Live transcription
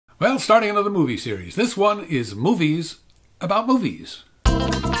Well, starting another movie series. This one is movies about movies.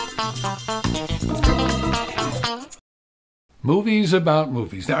 Movies about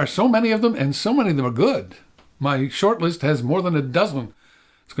movies. There are so many of them, and so many of them are good. My short list has more than a dozen.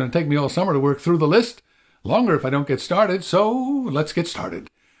 It's going to take me all summer to work through the list. Longer if I don't get started, so let's get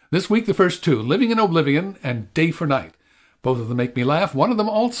started. This week, the first two, Living in Oblivion and Day for Night. Both of them make me laugh. One of them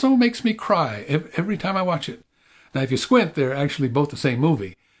also makes me cry every time I watch it. Now, if you squint, they're actually both the same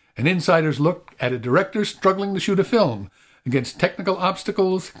movie. An insider's look at a director struggling to shoot a film against technical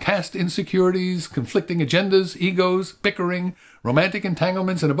obstacles, cast insecurities, conflicting agendas, egos, bickering, romantic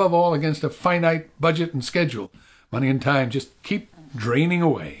entanglements, and above all, against a finite budget and schedule. Money and time just keep draining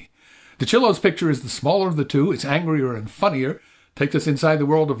away. DiCillo's picture is the smaller of the two. It's angrier and funnier. Takes us inside the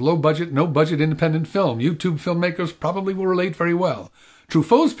world of low-budget, no-budget independent film. YouTube filmmakers probably will relate very well.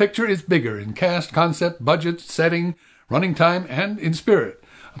 Truffaut's picture is bigger in cast, concept, budget, setting, running time, and in spirit.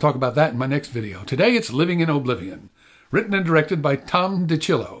 I'll talk about that in my next video. Today, it's Living in Oblivion. Written and directed by Tom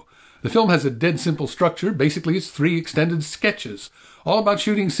DiCillo. The film has a dead simple structure. Basically, it's 3 extended sketches, all about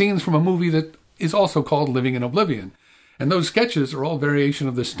shooting scenes from a movie that is also called Living in Oblivion. And those sketches are all variation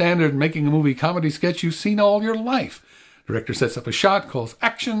of the standard making a movie comedy sketch you've seen all your life. Director sets up a shot, calls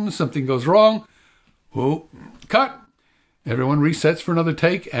action, something goes wrong. Whoa, cut. Everyone resets for another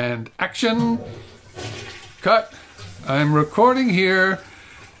take, and action. Cut. I'm recording here.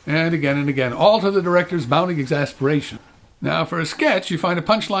 And again, all to the director's mounting exasperation. Now, for a sketch, you find a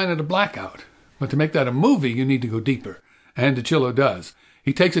punchline and a blackout. But to make that a movie, you need to go deeper. And DiCillo does.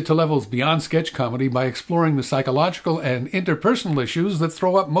 He takes it to levels beyond sketch comedy by exploring the psychological and interpersonal issues that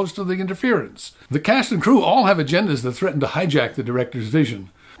throw up most of the interference. The cast and crew all have agendas that threaten to hijack the director's vision.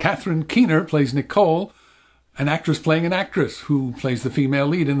 Catherine Keener plays Nicole, an actress playing an actress who plays the female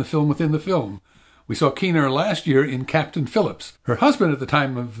lead in the film within the film. We saw Keener last year in Captain Phillips. Her husband at the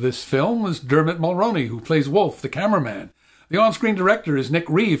time of this film was Dermot Mulroney, who plays Wolf, the cameraman. The on-screen director is Nick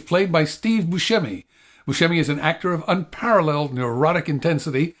Reeve, played by Steve Buscemi. Buscemi is an actor of unparalleled neurotic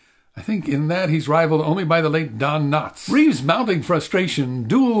intensity. I think in that he's rivaled only by the late Don Knotts. Reeves' mounting frustration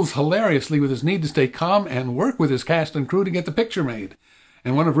duels hilariously with his need to stay calm and work with his cast and crew to get the picture made.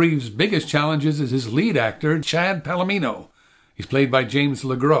 And one of Reeves' biggest challenges is his lead actor, Chad Palomino. He's played by James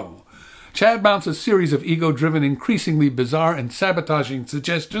LeGros. Chad mounts a series of ego-driven, increasingly bizarre and sabotaging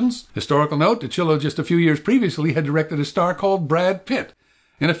suggestions. Historical note, DiCillo just a few years previously had directed a star called Brad Pitt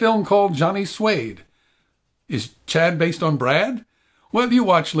in a film called Johnny Suede. Is Chad based on Brad? Well, you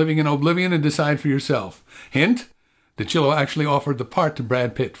watch Living in Oblivion and decide for yourself. Hint, DiCillo actually offered the part to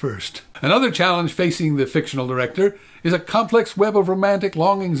Brad Pitt first. Another challenge facing the fictional director is a complex web of romantic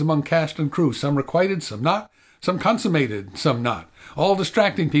longings among cast and crew. Some requited, some not. Some consummated, some not. All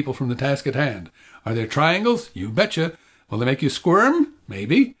distracting people from the task at hand. Are there triangles? You betcha. Will they make you squirm?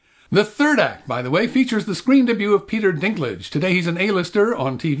 Maybe. The third act, by the way, features the screen debut of Peter Dinklage. Today he's an A-lister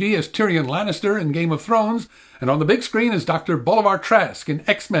on TV as Tyrion Lannister in Game of Thrones, and on the big screen is Dr. Bolivar Trask in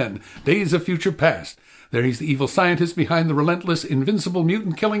X-Men, Days of Future Past. There he's the evil scientist behind the relentless, invincible,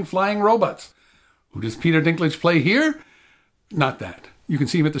 mutant-killing flying robots. Who does Peter Dinklage play here? Not that. You can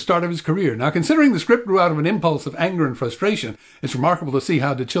see him at the start of his career. Now, considering the script grew out of an impulse of anger and frustration, it's remarkable to see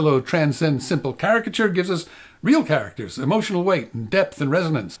how DiCillo transcends simple caricature, gives us real characters, emotional weight, and depth and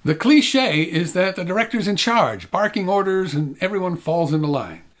resonance. The cliché is that the director's in charge, barking orders, and everyone falls into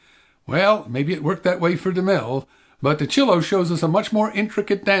line. Well, maybe it worked that way for DeMille, but DiCillo shows us a much more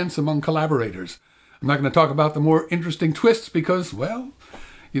intricate dance among collaborators. I'm not going to talk about the more interesting twists because, well,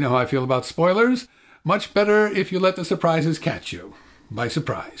 you know how I feel about spoilers. Much better if you let the surprises catch you. By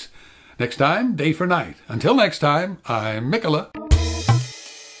surprise. Next time, Day for Night. Until next time, I'm Mickeleh.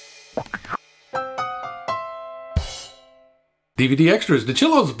 DVD Extras.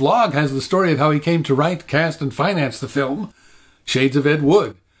 DiCillo's blog has the story of how he came to write, cast, and finance the film. Shades of Ed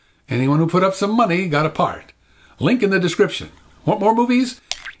Wood. Anyone who put up some money got a part. Link in the description. Want more movies?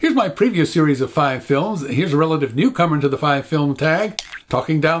 Here's my previous series of 5 films. Here's a relative newcomer to the 5-film tag.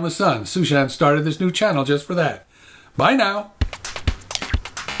 Talking Down the Sun. Sushan started this new channel just for that. Bye now.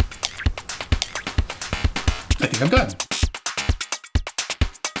 I think I'm done.